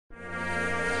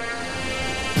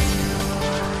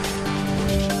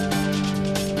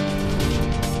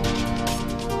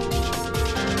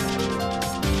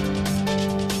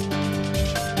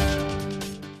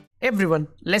Everyone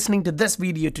listening to this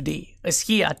video today is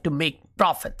here to make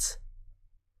profits.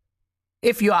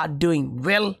 If you are doing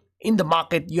well in the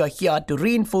market, you are here to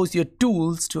reinforce your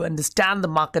tools to understand the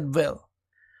market well.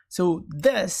 So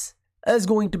this is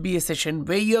going to be a session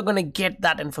where you're going to get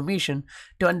that information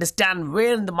to understand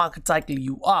where in the market cycle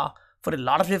you are for a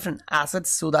lot of different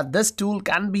assets, so that this tool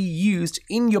can be used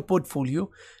in your portfolio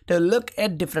to look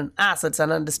at different assets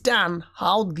and understand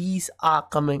how these are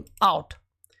coming out.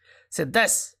 So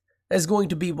this is going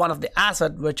to be one of the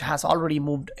assets which has already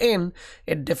moved in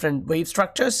different wave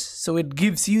structures, so it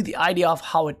gives you the idea of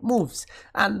how it moves.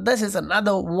 And this is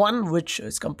another one which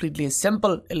is completely a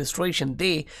simple illustration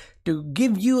there to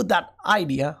give you that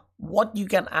idea what you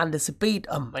can anticipate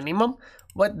a minimum,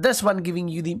 with this one giving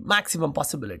you the maximum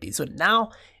possibility. So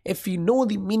now if you know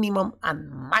the minimum and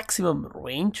maximum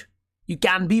range, you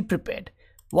can be prepared.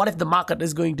 What if the market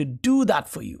is going to do that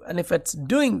for you? And if it's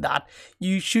doing that,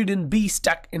 you shouldn't be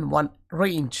stuck in one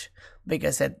range,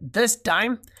 because at this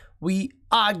time we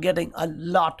are getting a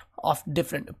lot of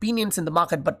different opinions in the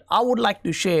market. But I would like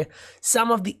to share some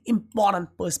of the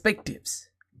important perspectives,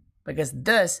 because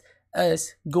this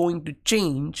is going to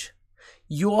change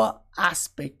your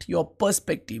aspect, your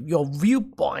perspective, your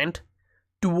viewpoint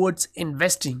towards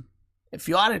investing. If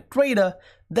you are a trader,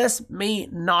 this may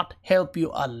not help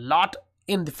you a lot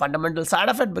in the fundamental side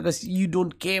of it, because you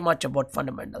don't care much about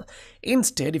fundamental.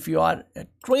 Instead, if you are a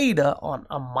trader on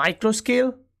a micro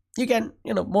scale, you can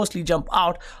mostly jump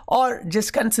out or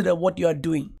just consider what you are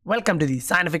doing. Welcome to the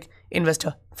Scientific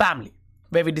Investor family,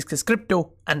 where we discuss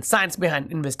crypto and science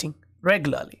behind investing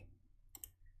regularly.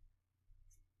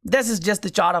 This is just the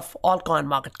chart of altcoin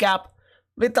market cap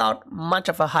without much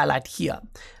of a highlight here.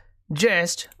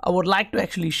 Just I would like to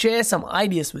actually share some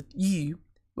ideas with you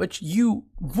which you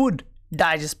would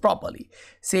digest properly.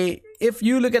 Say if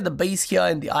you look at the base here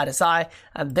in the RSI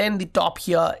and then the top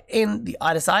here in the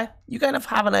RSI, you kind of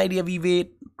have an idea we were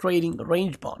trading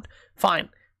range bound. Fine,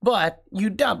 but you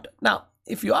dumped. Now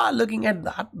if you are looking at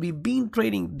that, we've been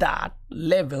trading that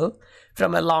level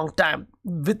from a long time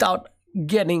without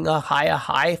getting a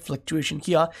high fluctuation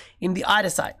here in the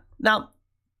RSI. Now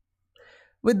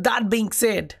with that being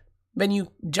said, when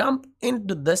you jump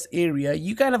into this area,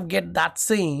 you kind of get that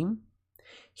same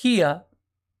here,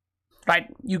 right?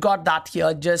 You got that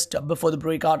here just before the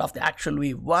breakout of the actual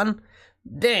wave 1.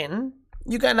 Then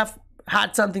you kind of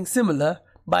had something similar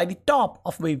by the top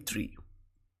of wave 3.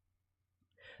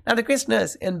 Now the question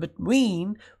is, in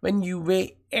between, when you were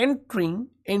entering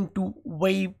into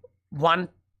wave 1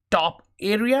 top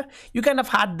area, you kind of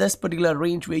had this particular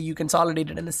range where you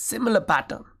consolidated in a similar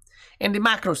pattern in the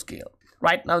macro scale.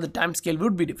 Right now the time scale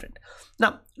would be different.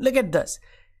 Now look at this.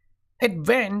 It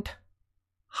went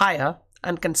higher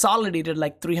and consolidated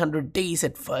like 300 days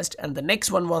at first, and the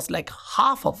next one was like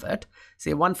half of it,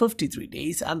 say 153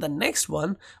 days, and the next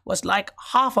one was like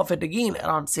half of it again,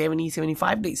 around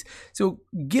 70-75 days. So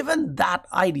given that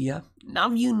idea,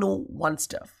 now you know one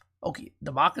stuff. Okay,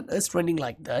 the market is trending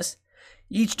like this.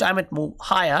 Each time it move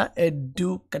higher, it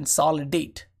do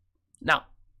consolidate. Now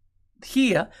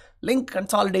here Link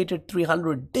consolidated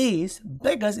 300 days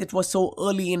because it was so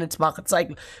early in its market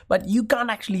cycle, but you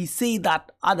can't actually say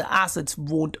that other assets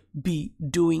won't be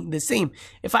doing the same.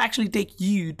 If I actually take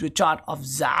you to a chart of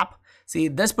Zap, say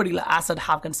this particular asset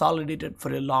have consolidated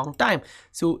for a long time.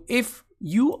 So if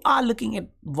you are looking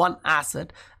at one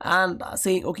asset and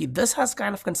saying, okay, this has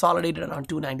kind of consolidated around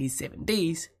 297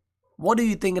 days, what do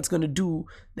you think it's going to do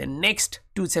the next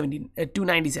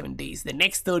 297 days, the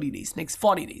next 30 days, next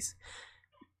 40 days?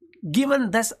 Given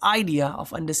this idea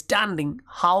of understanding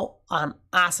how an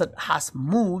asset has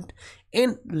moved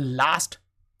in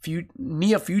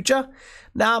near future,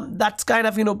 now that's kind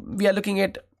of, we are looking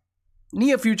at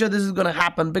near future, this is going to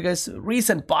happen because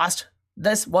recent past,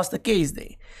 this was the case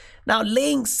there. Now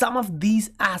laying some of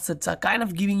these assets are kind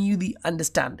of giving you the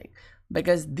understanding,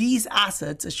 because these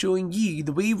assets are showing you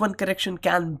the wave 1 correction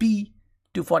can be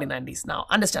to 49 days. Now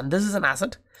understand, this is an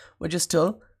asset which is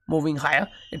still moving higher.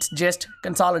 It's just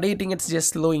consolidating, it's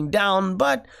just slowing down,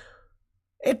 but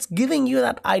it's giving you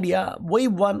that idea.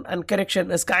 Wave 1 and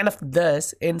correction is kind of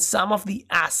this in some of the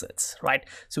assets, right?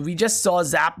 So we just saw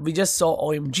Zap, we just saw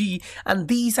OMG, and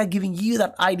these are giving you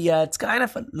that idea. It's kind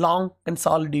of a long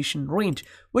consolidation range,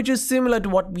 which is similar to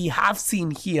what we have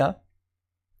seen here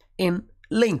in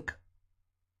Link.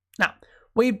 Now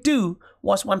wave 2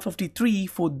 was 153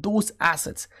 for those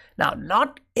assets. Now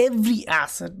not every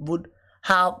asset would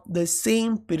have the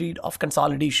same period of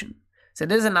consolidation. So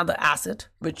there's another asset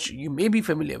which you may be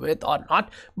familiar with or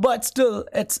not, but still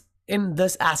it's in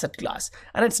this asset class,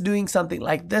 and it's doing something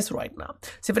like this right now.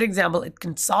 So for example, it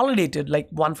consolidated like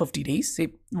 150 days, say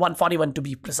 141 to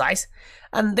be precise,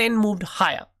 and then moved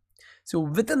higher. So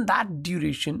within that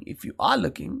duration, if you are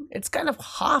looking, it's kind of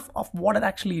half of what it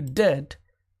actually did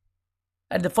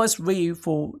at the first wave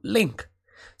for Link.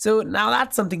 So now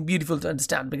that's something beautiful to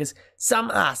understand, because some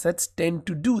assets tend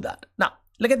to do that. Now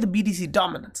look at the BTC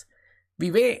dominance. We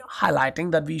were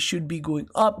highlighting that we should be going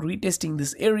up, retesting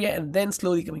this area, and then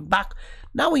slowly coming back.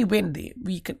 Now we went there,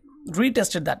 we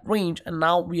retested that range, and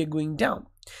now we are going down.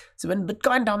 So when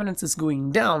Bitcoin dominance is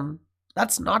going down,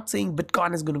 that's not saying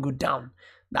Bitcoin is going to go down.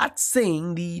 That's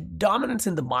saying the dominance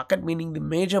in the market, meaning the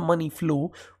major money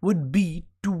flow, would be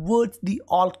towards the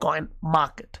altcoin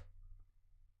market.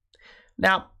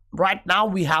 Now, right now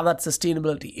we have that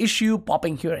sustainability issue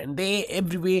popping here and there,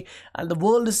 everywhere, and the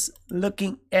world is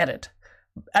looking at it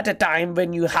at a time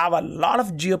when you have a lot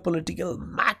of geopolitical,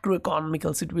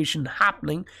 macroeconomical situation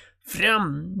happening,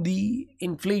 from the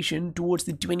inflation towards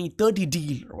the 2030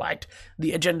 deal, right?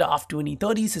 The agenda of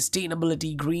 2030,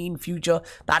 sustainability, green future,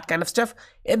 that kind of stuff,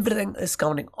 everything is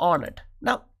counting on it.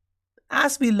 Now,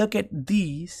 as we look at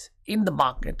these in the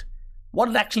market, what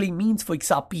it actually means for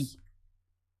XRP,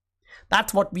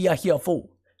 that's what we are here for,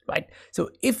 right?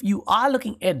 So if you are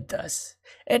looking at this,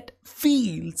 it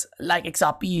feels like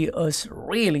XRP is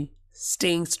really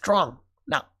staying strong.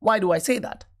 Now, why do I say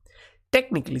that?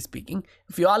 Technically speaking,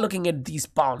 if you are looking at these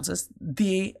bounces,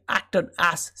 they acted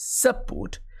as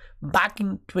support back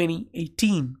in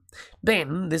 2018.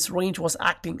 Then this range was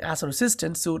acting as a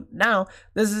resistance. So now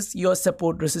this is your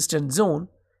support resistance zone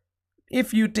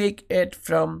if you take it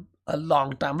from a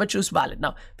long time, which is valid.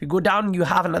 Now, if you go down, you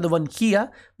have another one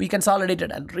here. We consolidated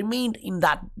and remained in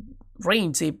that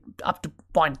range, say up to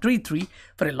 0.33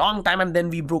 for a long time, and then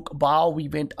we broke above, we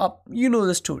went up. You know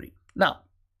the story. Now,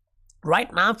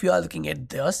 right now, if you are looking at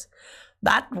this,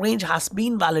 that range has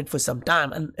been valid for some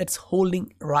time and it's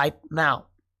holding right now.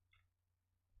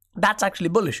 That's actually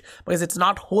bullish, because it's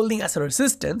not holding as a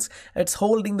resistance, it's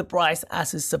holding the price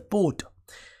as a support.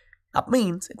 That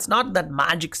means it's not that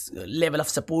magic level of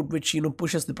support which,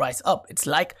 pushes the price up. It's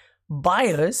like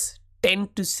buyers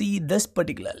tend to see this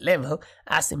particular level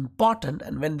as important,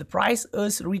 and when the price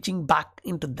is reaching back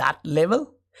into that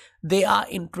level, they are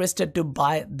interested to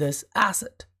buy this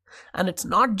asset. And it's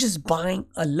not just buying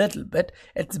a little bit,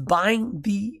 it's buying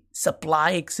the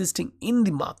supply existing in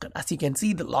the market. As you can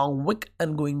see, the long wick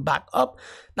and going back up,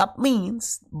 that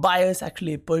means buyers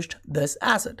actually pushed this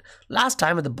asset. Last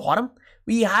time at the bottom,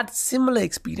 we had similar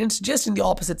experience, just in the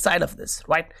opposite side of this,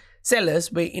 right?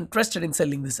 Sellers were interested in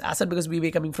selling this asset because we were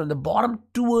coming from the bottom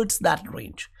towards that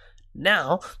range.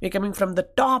 Now we're coming from the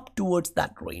top towards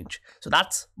that range. So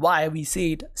that's why we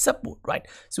say it support, right?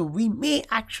 So we may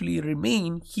actually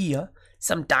remain here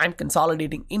sometime,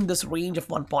 consolidating in this range of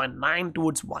 1.9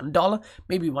 towards $1,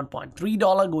 maybe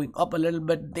 $1.3, going up a little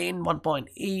bit, then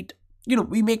 1.8.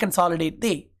 We may consolidate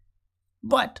there.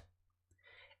 But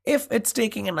if it's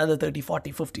taking another 30,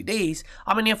 40, 50 days,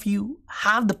 how many of you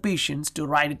have the patience to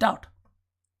ride it out?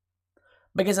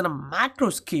 Because on a macro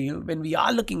scale, when we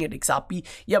are looking at XRP,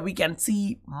 yeah, we can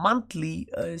see monthly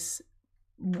is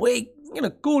way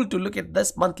cool to look at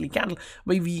this monthly candle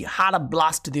where we had a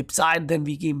blast to the upside, then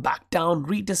we came back down,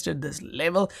 retested this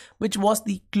level, which was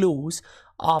the close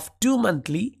of 2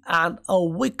 monthly and a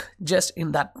wick just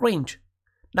in that range.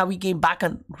 Now we came back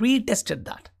and retested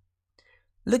that.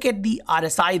 Look at the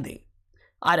RSI there.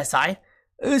 RSI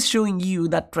is showing you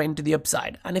that trend to the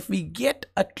upside, and if we get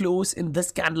a close in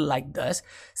this candle like this,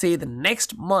 say the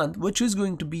next month, which is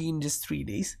going to be in just 3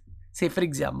 days, say for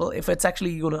example, if it's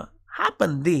actually gonna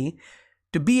happen there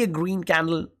to be a green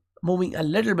candle moving a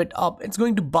little bit up, it's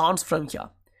going to bounce from here,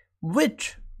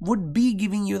 which would be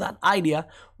giving you that idea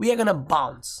we are gonna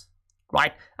bounce,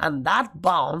 right? And that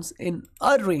bounce in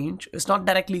a range is not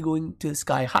directly going to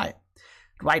sky high.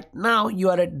 Right now you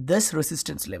are at this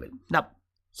resistance level. Now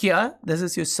here, this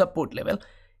is your support level,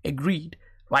 agreed.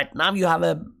 Right now you have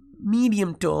a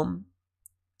medium term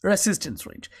resistance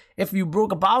range. If you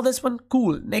broke above this one,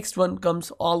 cool. Next one comes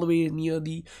all the way near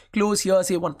the close here,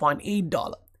 say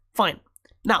 $1.8. Fine.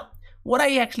 Now, what are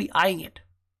you actually eyeing it?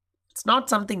 It's not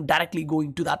something directly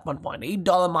going to that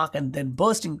 $1.8 mark and then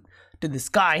bursting to the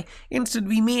sky. Instead,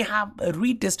 we may have a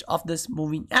retest of this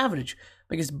moving average,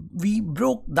 because we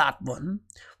broke that one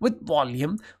with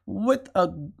volume with a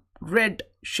red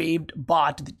shaped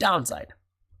bar to the downside.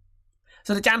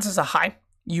 So the chances are high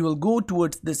you will go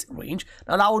towards this range.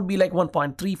 Now that would be like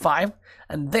 1.35,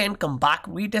 and then come back,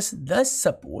 retest this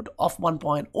support of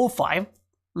 1.05,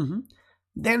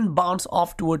 then bounce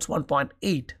off towards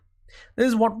 1.8. This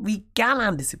is what we can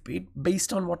anticipate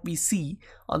based on what we see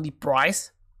on the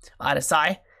price,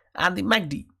 RSI, and the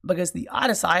MACD. Because the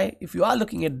RSI, if you are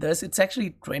looking at this, it's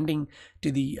actually trending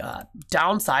to the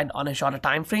downside on a shorter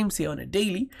time frame, say on a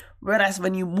daily. Whereas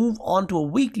when you move on to a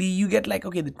weekly, you get like,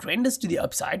 okay, the trend is to the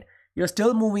upside. You're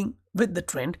still moving with the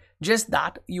trend, just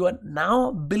that you are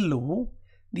now below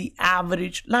the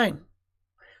average line.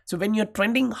 So when you're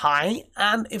trending high,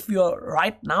 and if you're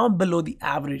right now below the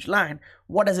average line,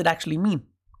 what does it actually mean?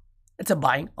 It's a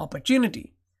buying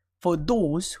opportunity for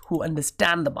those who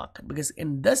understand the market. Because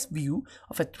in this view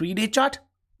of a 3-day chart,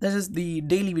 this is the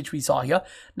daily which we saw here.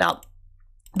 Now,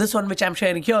 this one which I'm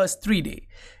sharing here is 3-day.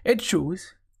 It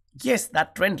shows, yes,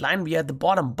 that trend line, we are at the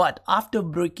bottom, but after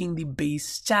breaking the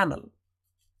base channel.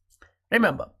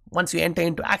 Remember, once you enter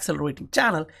into accelerating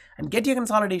channel and get your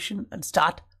consolidation and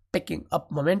start picking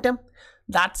up momentum,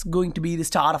 that's going to be the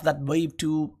start of that wave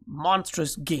 2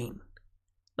 monstrous gain.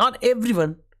 Not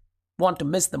everyone want to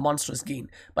miss the monstrous gain,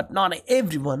 but not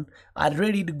everyone are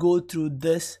ready to go through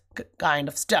this kind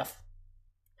of stuff.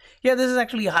 Here, this is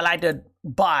actually highlighted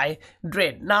by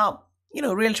Dread. Now,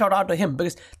 real shout out to him,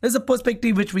 because there's a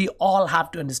perspective which we all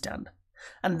have to understand.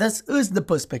 And this is the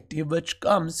perspective which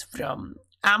comes from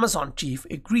Amazon chief,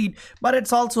 agreed, but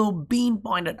it's also been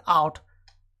pointed out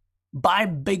by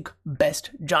big,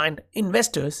 best, giant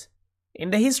investors in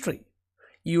the history.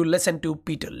 You listen to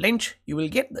Peter Lynch, you will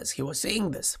get this. He was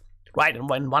saying this, right?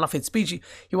 And in one of his speeches,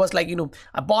 he was like,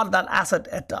 I bought that asset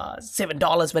at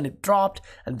 $7 when it dropped,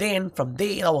 and then from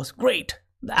there, that was great.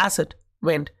 The asset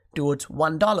went towards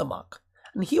 $1 mark,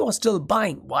 and he was still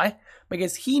buying. Why?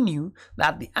 Because he knew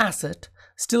that the asset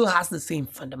still has the same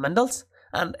fundamentals,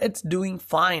 and it's doing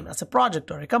fine as a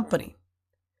project or a company.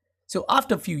 So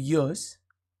after a few years,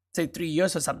 say 3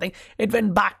 years or something, it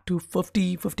went back to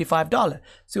 $50, $55.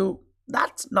 So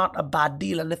that's not a bad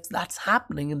deal. And if that's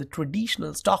happening in the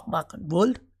traditional stock market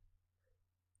world,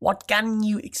 what can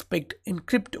you expect in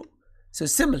crypto? So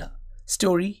similar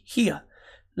story here.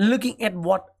 Looking at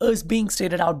what is being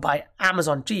stated out by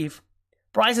Amazon chief,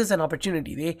 price is an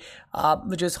opportunity,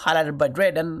 which is highlighted by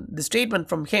Dredd, and the statement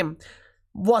from him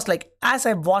was like, as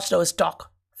I watched our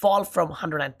stock fall from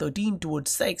 113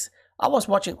 towards 6, I was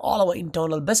watching all our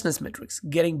internal business metrics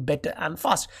getting better and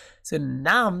fast. So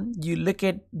now you look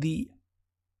at the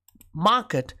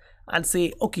market and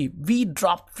say, okay, we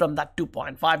dropped from that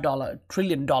 $2.5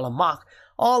 trillion mark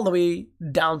all the way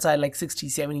downside like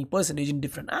 60-70% in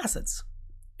different assets.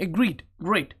 Agreed,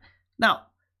 great. Now,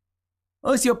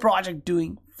 is your project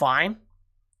doing fine?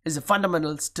 Is the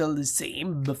fundamentals still the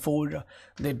same before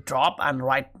they drop and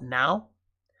right now?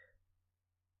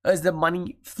 Is the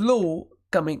money flow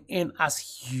coming in as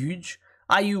huge?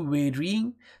 Are you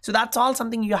varying? So that's all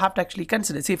something you have to actually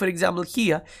consider. Say for example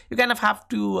here, you kind of have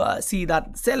to see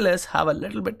that sellers have a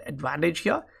little bit advantage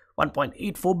here,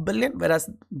 1.84 billion, whereas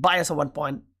buyers are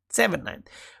 1.79.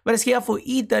 Whereas here for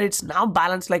Ether, it's now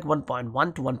balanced like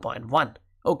 1.1 to 1.1.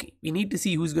 Okay, we need to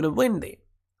see who's going to win there,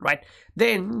 right?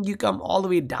 Then you come all the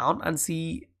way down and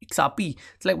see XRP.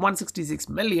 It's like 166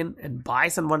 million in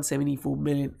buys and 174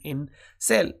 million in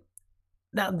sell.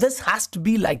 Now this has to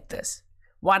be like this.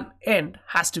 One end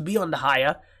has to be on the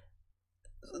higher.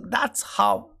 That's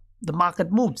how the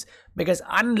market moves, because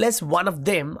unless one of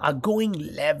them are going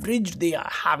leveraged, they are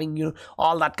having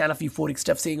all that kind of euphoric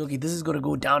stuff saying, okay, this is going to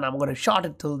go down, I'm going to short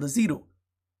it till the zero.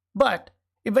 But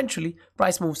eventually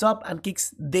price moves up and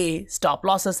kicks their stop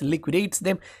losses, liquidates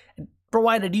them, and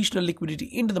provide additional liquidity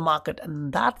into the market,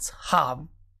 and that's how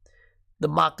the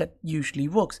market usually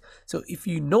works. So if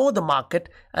you know the market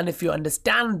and if you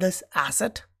understand this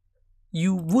asset,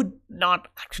 you would not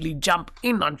actually jump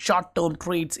in on short-term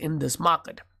trades in this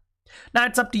market. Now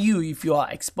it's up to you. If you are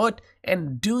expert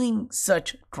in doing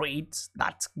such trades,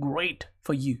 that's great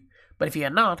for you. But if you are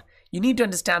not, you need to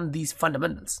understand these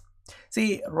fundamentals.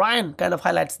 See, Ryan kind of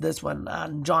highlights this one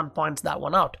and John points that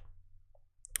one out.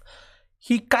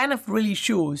 He kind of really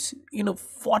shows,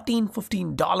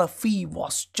 $14-15 fee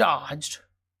was charged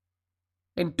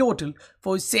in total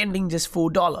for sending just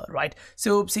 $4, right?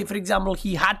 So say for example,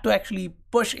 he had to actually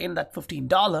push in that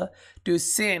 $15 to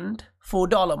send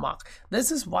 $4 mark. This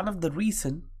is one of the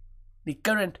reason the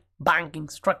current banking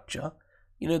structure,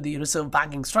 the reserve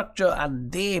banking structure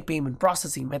and their payment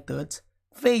processing methods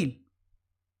fail.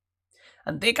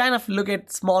 And they kind of look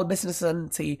at small businesses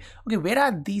and say, okay, where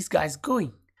are these guys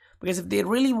going? Because if they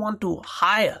really want to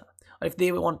hire or if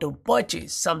they want to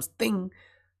purchase something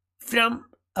from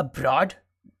abroad,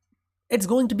 it's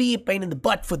going to be a pain in the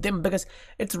butt for them, because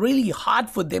it's really hard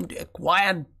for them to acquire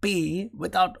and pay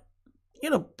without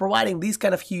providing these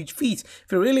kind of huge fees.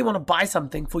 If you really want to buy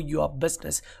something for your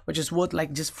business which is worth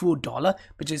like just $4,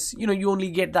 which is you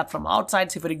only get that from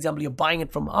outside. Say for example, you're buying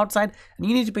it from outside and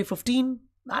you need to pay 15.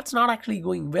 That's not actually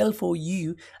going well for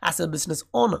you as a business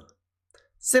owner.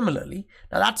 Similarly,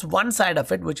 now that's one side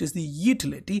of it, which is the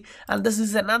utility, and this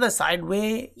is another side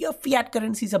where your fiat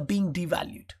currencies are being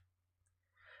devalued.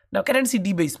 Now, currency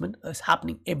debasement is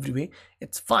happening everywhere.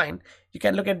 It's fine. You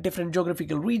can look at different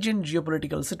geographical region,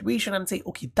 geopolitical situation and say,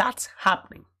 okay, that's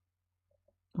happening.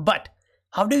 But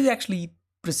how do you actually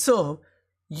preserve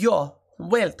your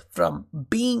wealth from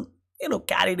being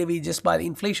carried away just by the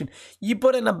inflation? You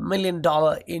put in $1 million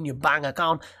in your bank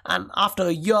account and after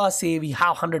a year, say we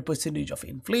have 100% of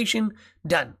inflation,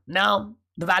 done. Now,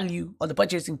 the value or the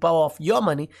purchasing power of your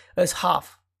money is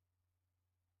half,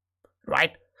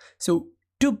 right? So,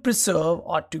 to preserve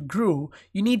or to grow,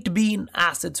 you need to be in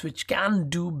assets which can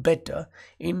do better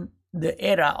in the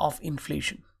era of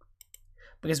inflation.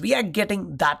 Because we are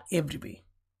getting that everywhere.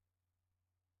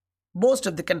 Most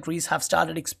of the countries have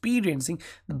started experiencing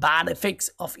the bad effects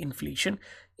of inflation.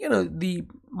 The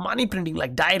money printing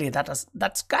like diarrhea,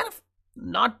 that's kind of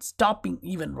not stopping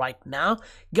even right now.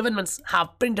 Governments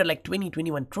have printed like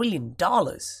 $21 trillion.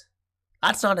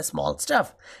 That's not a small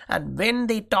stuff. And when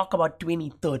they talk about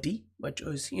 2030, which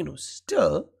is,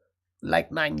 still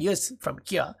like 9 years from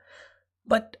here,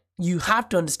 but you have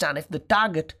to understand if the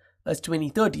target as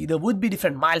 2030, there would be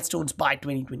different milestones by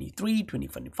 2023,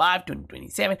 2025,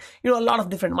 2027, a lot of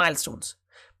different milestones.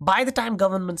 By the time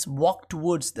governments walk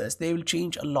towards this, they will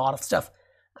change a lot of stuff.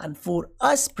 And for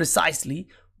us precisely,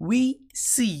 we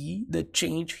see the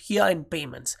change here in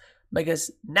payments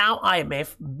because now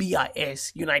IMF,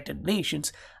 BIS, United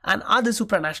Nations and other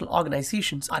supranational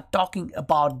organizations are talking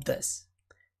about this.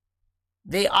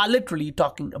 They are literally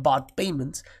talking about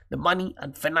payments, the money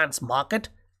and finance market,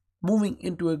 moving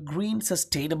into a green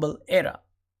sustainable era,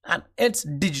 and it's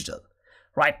digital.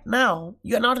 Right now,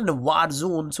 you're not in a war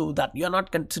zone so that you're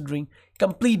not considering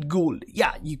complete gold.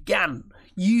 Yeah, you can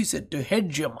use it to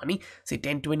hedge your money, say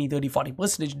 10, 20, 30,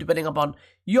 40% depending upon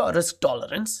your risk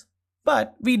tolerance,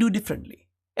 but we do differently.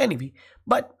 Anyway,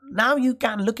 but now you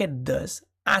can look at this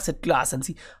asset class and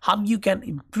see how you can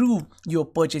improve your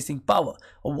purchasing power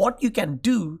or what you can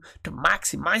do to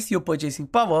maximize your purchasing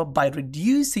power by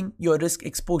reducing your risk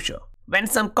exposure. When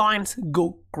some coins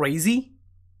go crazy,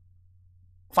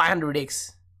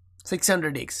 500x,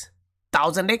 600x,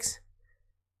 1000x,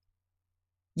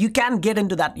 you can get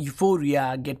into that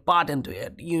euphoria, get part into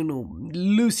it,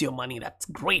 lose your money. That's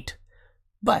great.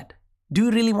 But do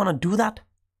you really want to do that?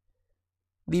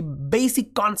 The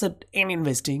basic concept in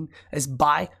investing is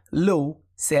buy low,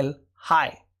 sell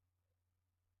high.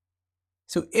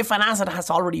 So if an asset has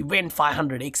already went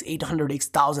 500x,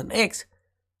 800x, 1000x,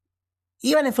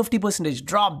 even a 50%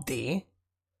 drop there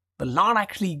will not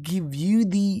actually give you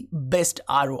the best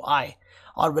ROI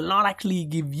or will not actually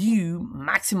give you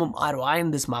maximum ROI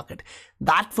in this market.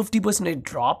 That 50%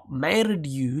 drop may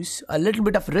reduce a little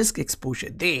bit of risk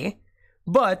exposure there,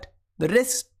 but the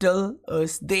risk still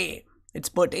is there. It's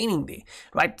pertaining there,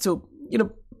 right? So,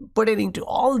 pertaining to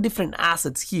all different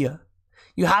assets here,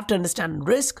 you have to understand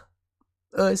risk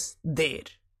is there.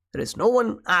 There is no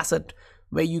one asset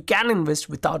where you can invest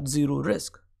without zero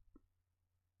risk.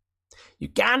 You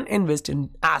can invest in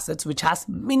assets which has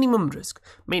minimum risk,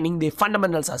 meaning their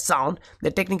fundamentals are sound,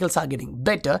 their technicals are getting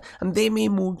better, and they may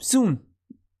move soon.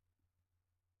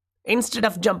 Instead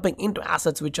of jumping into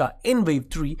assets which are in wave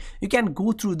 3, you can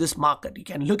go through this market. You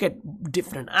can look at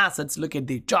different assets, look at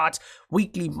their charts,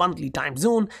 weekly, monthly time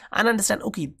zone, and understand,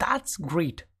 okay, that's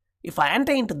great. If I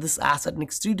enter into this asset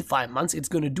next 3 to 5 months, it's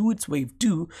going to do its wave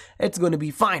 2, it's going to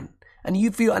be fine. And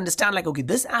if you understand like, okay,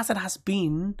 this asset has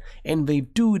been in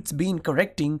wave 2, it's been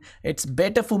correcting, it's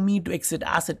better for me to exit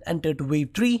asset, enter to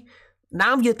wave 3.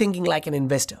 Now you're thinking like an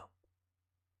investor.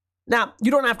 Now, you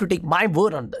don't have to take my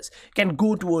word on this. You can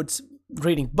go towards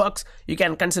reading books. You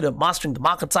can consider Mastering the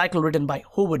Market Cycle written by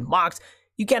Howard Marks.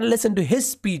 You can listen to his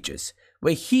speeches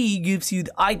where he gives you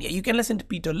the idea. You can listen to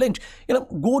Peter Lynch.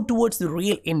 Go towards the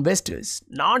real investors,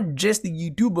 not just the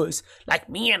YouTubers like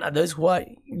me and others who are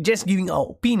just giving our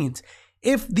opinions.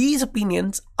 If these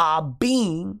opinions are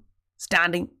being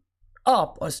standing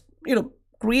up or,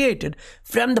 created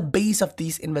from the base of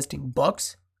these investing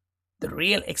books, the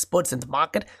real experts in the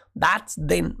market, that's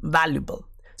then valuable.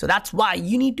 So that's why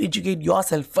you need to educate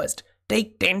yourself first.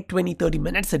 Take 10, 20, 30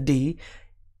 minutes a day,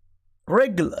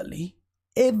 regularly,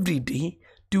 every day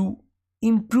to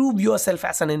improve yourself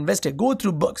as an investor. Go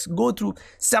through books, go through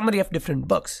summary of different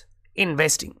books.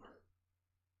 Investing.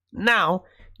 Now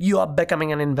you are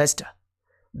becoming an investor.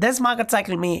 This market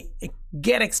cycle may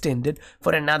get extended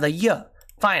for another year.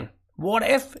 Fine. What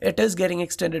if it is getting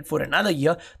extended for another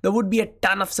year? There would be a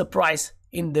ton of surprise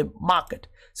in the market.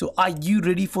 So are you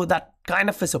ready for that kind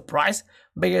of a surprise?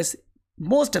 Because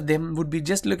most of them would be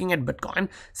just looking at Bitcoin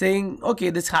saying, okay,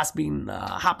 this has been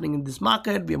happening in this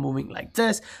market. We're moving like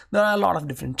this. There are a lot of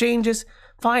different changes.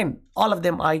 Fine. All of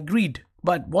them I agreed.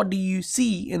 But what do you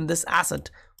see in this asset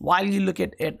while you look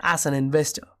at it as an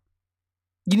investor?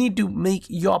 You need to make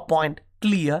your point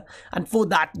clear. And for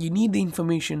that, you need the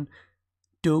information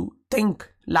to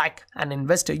think like an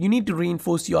investor. You need to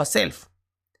reinforce yourself.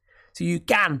 So you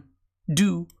can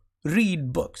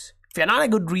read books. If you're not a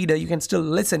good reader, you can still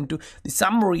listen to the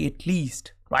summary at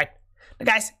least, right? Now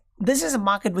guys, this is a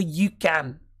market where you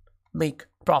can make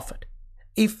profit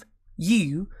if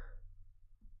you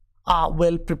are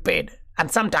well prepared.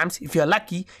 And sometimes, if you're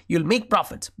lucky, you'll make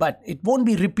profits, but it won't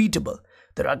be repeatable.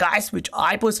 There are guys which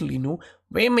I personally know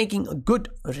were making good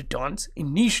returns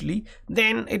initially,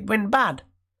 then it went bad.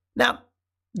 Now,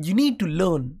 you need to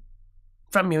learn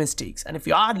from your mistakes. And if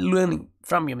you are learning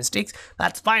from your mistakes,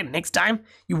 that's fine. Next time,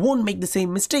 you won't make the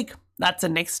same mistake. That's the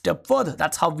next step further.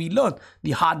 That's how we learn,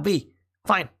 the hard way.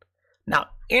 Fine. Now,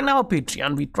 in our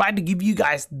Patreon, we try to give you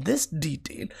guys this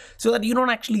detail so that you don't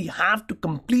actually have to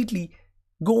completely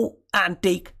go and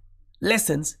take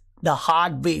lessons the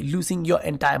hard way, losing your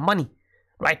entire money,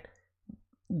 right?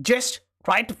 Just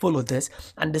try to follow this,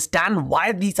 understand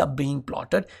why these are being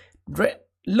plotted,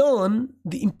 learn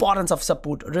the importance of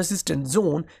support, resistance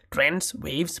zone, trends,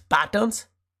 waves, patterns.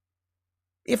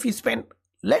 If you spend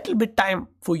little bit time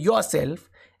for yourself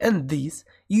in these,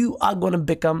 you are going to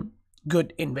become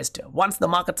good investor. Once the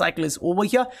market cycle is over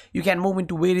here, you can move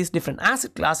into various different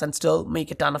asset class and still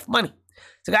make a ton of money.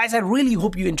 So guys, I really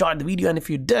hope you enjoyed the video, and if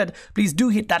you did, please do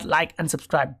hit that like and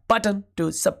subscribe button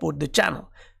to support the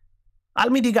channel. I'll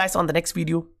meet you guys on the next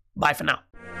video. Bye for now.